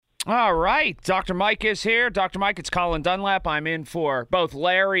All right. Dr. Mike is here. Dr. Mike, it's Colin Dunlap. I'm in for both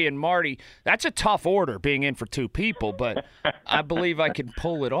Larry and Marty. That's a tough order, being in for two people, but I believe I can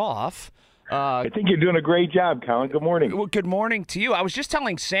pull it off. I think you're doing a great job, Colin. Good morning. Well, good morning to you. I was just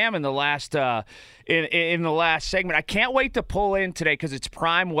telling Sam in the last in the last segment, I can't wait to pull in today because it's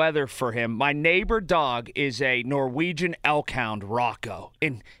prime weather for him. My neighbor dog is a Norwegian elk hound, Rocco,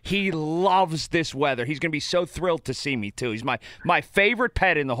 and he loves this weather. He's going to be so thrilled to see me, too. He's my favorite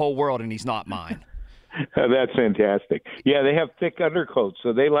pet in the whole world, and he's not mine. That's fantastic. Yeah, they have thick undercoats,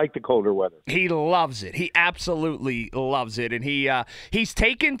 so they like the colder weather. He loves it. He absolutely loves it, and he's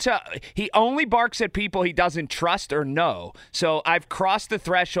taken to. He only barks at people he doesn't trust or know. So I've crossed the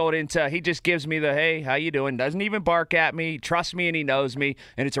threshold into. He just gives me the hey, how you doing? Doesn't even bark at me. He trusts me and he knows me,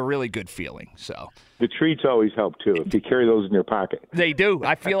 and it's a really good feeling. So. The treats always help, too, if you carry those in your pocket. They do.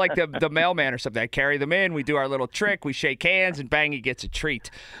 I feel like the mailman or something. I carry them in. We do our little trick. We shake hands, and bang, he gets a treat.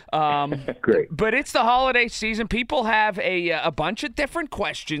 Great. But it's the holiday season. People have a bunch of different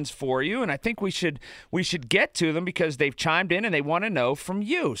questions for you, and I think we should get to them because they've chimed in and they want to know from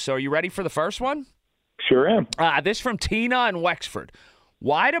you. So are you ready for the first one? Sure am. This from Tina in Wexford.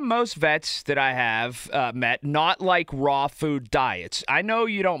 Why do most vets that I have met not like raw food diets? I know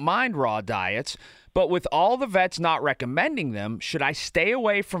you don't mind raw diets, but with all the vets not recommending them, should I stay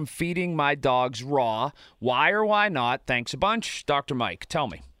away from feeding my dogs raw? Why or why not? Thanks a bunch. Dr. Mike, tell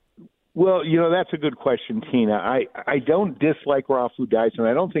me. Well, that's a good question, Tina. I don't dislike raw food diets, and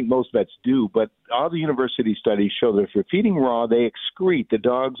I don't think most vets do, but all the university studies show that if you're feeding raw, they excrete, the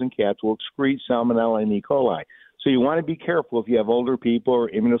dogs and cats will excrete salmonella and E. coli. So you want to be careful if you have older people or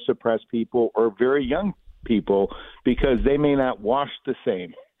immunosuppressed people or very young people because they may not wash the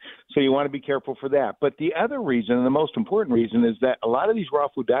same. So you want to be careful for that. But the other reason, and the most important reason, is that a lot of these raw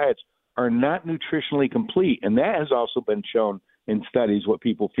food diets are not nutritionally complete, and that has also been shown in studies what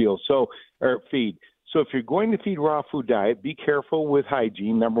people feed. So if you're going to feed raw food diet, be careful with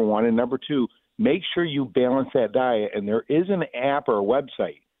hygiene, number one, and number two, make sure you balance that diet. And there is an app or a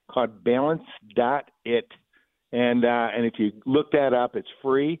website called balance.it, and if you look that up, it's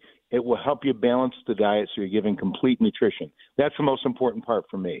free. It will help you balance the diet so you're giving complete nutrition. That's the most important part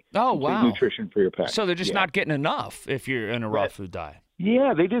for me. Oh, complete wow. nutrition for your pet. So they're just not getting enough if you're in a raw food diet.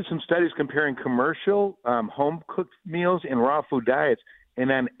 Yeah, they did some studies comparing commercial home-cooked meals and raw food diets,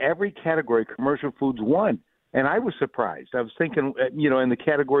 and on every category, commercial foods won. And I was surprised. I was thinking, in the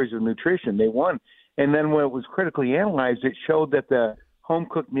categories of nutrition, they won. And then when it was critically analyzed, it showed that the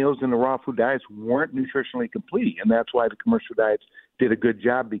home-cooked meals and the raw food diets weren't nutritionally complete, and that's why the commercial diets did a good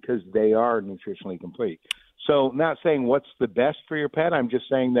job because they are nutritionally complete. So not saying what's the best for your pet. I'm just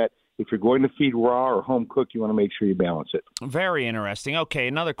saying that if you're going to feed raw or home-cooked, you want to make sure you balance it. Very interesting. Okay,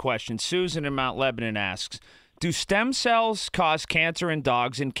 another question. Susan in Mount Lebanon asks, do stem cells cause cancer in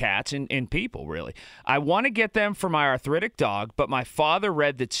dogs and cats, in people, really? I want to get them for my arthritic dog, but my father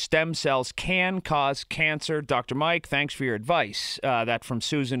read that stem cells can cause cancer. Dr. Mike, thanks for your advice. That from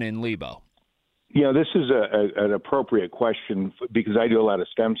Susan in Lebo. This is an appropriate question because I do a lot of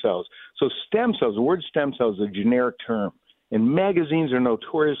stem cells. So stem cells, the word stem cells is a generic term. And magazines are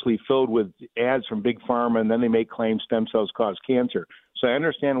notoriously filled with ads from Big Pharma, and then they make claims stem cells cause cancer. So I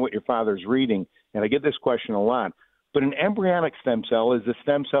understand what your father's reading, and I get this question a lot. But an embryonic stem cell is a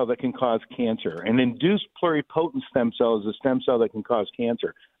stem cell that can cause cancer. An induced pluripotent stem cell is a stem cell that can cause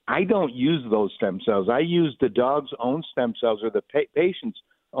cancer. I don't use those stem cells. I use the dog's own stem cells or the patient's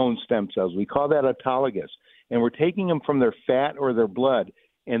own stem cells. We call that autologous. And we're taking them from their fat or their blood,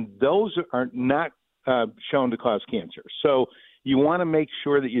 and those are not shown to cause cancer. So you want to make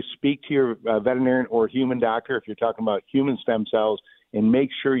sure that you speak to your veterinarian or human doctor if you're talking about human stem cells and make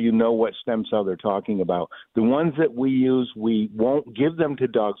sure you know what stem cell they're talking about. The ones that we use, we won't give them to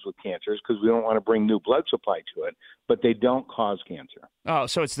dogs with cancers because we don't want to bring new blood supply to it, but they don't cause cancer. Oh,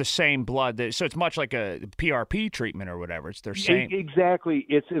 so it's the same blood. So it's much like a PRP treatment or whatever. It's their same. Exactly.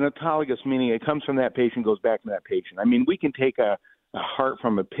 It's an autologous, meaning it comes from that patient, goes back to that patient. I mean, we can take a heart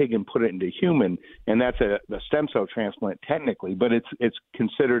from a pig and put it into human, and that's a stem cell transplant technically, but it's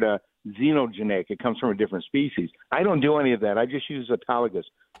considered a xenogenic. It comes from a different species. I don't do any of that. I just use autologous.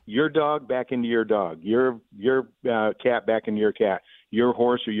 Your dog back into your dog, your cat back into your cat, your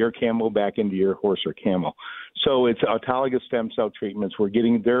horse or your camel back into your horse or camel. So it's autologous stem cell treatments. We're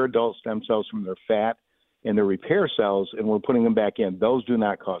getting their adult stem cells from their fat and the repair cells, and we're putting them back in. Those do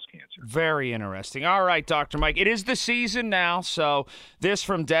not cause cancer. Very interesting. All right, Dr. Mike. It is the season now, so this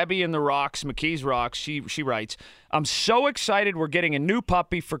from Debbie in the Rocks, McKee's Rocks. She writes, I'm so excited we're getting a new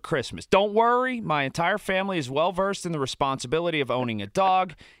puppy for Christmas. Don't worry, my entire family is well-versed in the responsibility of owning a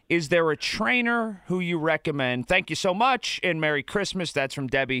dog. Is there a trainer who you recommend? Thank you so much, and Merry Christmas. That's from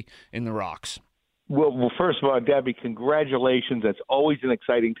Debbie in the Rocks. Well, first of all, Debbie, congratulations. That's always an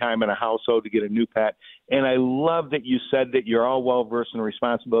exciting time in a household to get a new pet. And I love that you said that you're all well-versed in the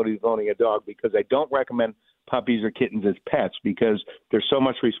responsibility of owning a dog, because I don't recommend puppies or kittens as pets because there's so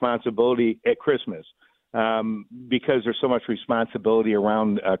much responsibility at Christmas, because there's so much responsibility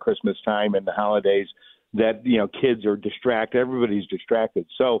around Christmas time and the holidays that, kids are distracted. Everybody's distracted.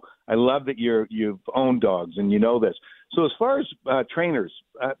 So I love that you've owned dogs and you know this. So as far as trainers,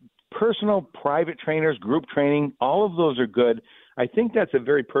 personal, private trainers, group training, all of those are good. I think that's a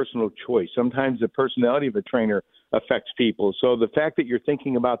very personal choice. Sometimes the personality of a trainer affects people. So the fact that you're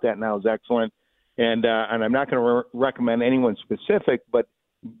thinking about that now is excellent. And I'm not going to recommend anyone specific, but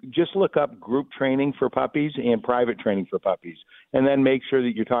just look up group training for puppies and private training for puppies, and then make sure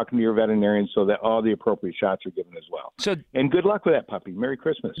that you're talking to your veterinarian so that all the appropriate shots are given as well. And good luck with that puppy. Merry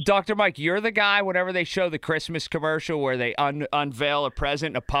Christmas. Dr. Mike, you're the guy whenever they show the Christmas commercial where they unveil a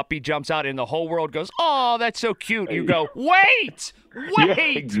present, a puppy jumps out, and the whole world goes, oh, that's so cute. You go, wait, Yeah,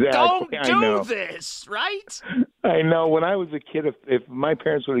 exactly. Don't do this, right? I know. When I was a kid, if my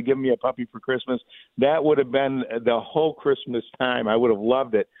parents would have given me a puppy for Christmas, that would have been the whole Christmas time. I would have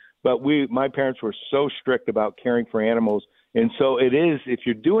loved it. But my parents were so strict about caring for animals. And so it is, if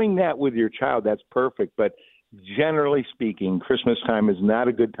you're doing that with your child, that's perfect. But generally speaking, Christmas time is not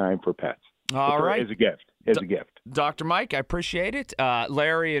a good time for pets. All right. As a gift. Dr. Mike, I appreciate it.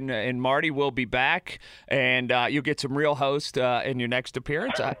 Larry and Marty will be back, and you'll get some real host in your next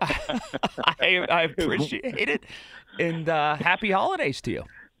appearance. I appreciate it. And happy holidays to you.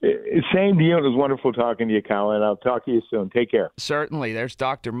 Same to you. It was wonderful talking to you, Colin. I'll talk to you soon. Take care. Certainly. There's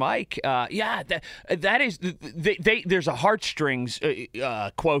Dr. Mike. That is there's a heartstrings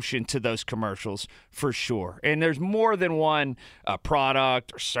quotient to those commercials for sure. And there's more than one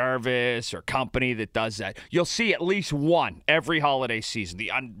product or service or company that does that. You'll see at least one every holiday season. The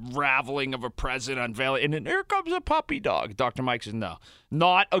unraveling of a present, unveiling, and then here comes a puppy dog. Dr. Mike says, no,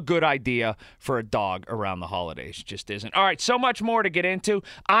 not a good idea for a dog around the holidays. Just isn't. All right, so much more to get into.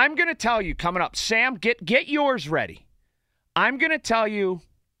 I'm going to tell you coming up. Sam, get yours ready. I'm going to tell you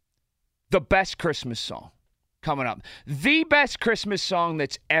the best Christmas song coming up. The best Christmas song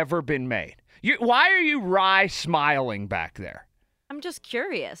that's ever been made. Why are you wry smiling back there? I'm just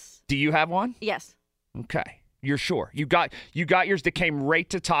curious. Do you have one? Yes. Okay. You're sure? You got yours that came right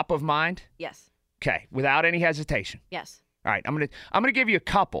to top of mind? Yes. Okay. Without any hesitation? Yes. All right, I'm gonna give you a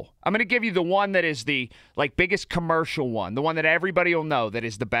couple. I'm gonna give you the one that is the biggest commercial one, the one that everybody will know that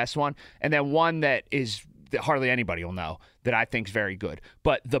is the best one, and then one that hardly anybody will know that I think is very good.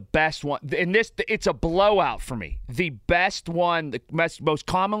 But the best one, and it's a blowout for me. The best one, the most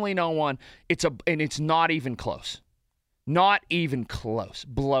commonly known one, and it's not even close. Not even close.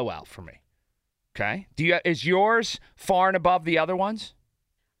 Blowout for me. Okay? Is yours far and above the other ones?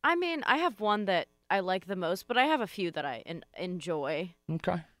 I mean, I have one that I like the most, but I have a few that I enjoy.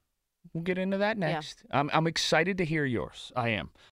 Okay. We'll get into that next. Yeah. I'm excited to hear yours. I am.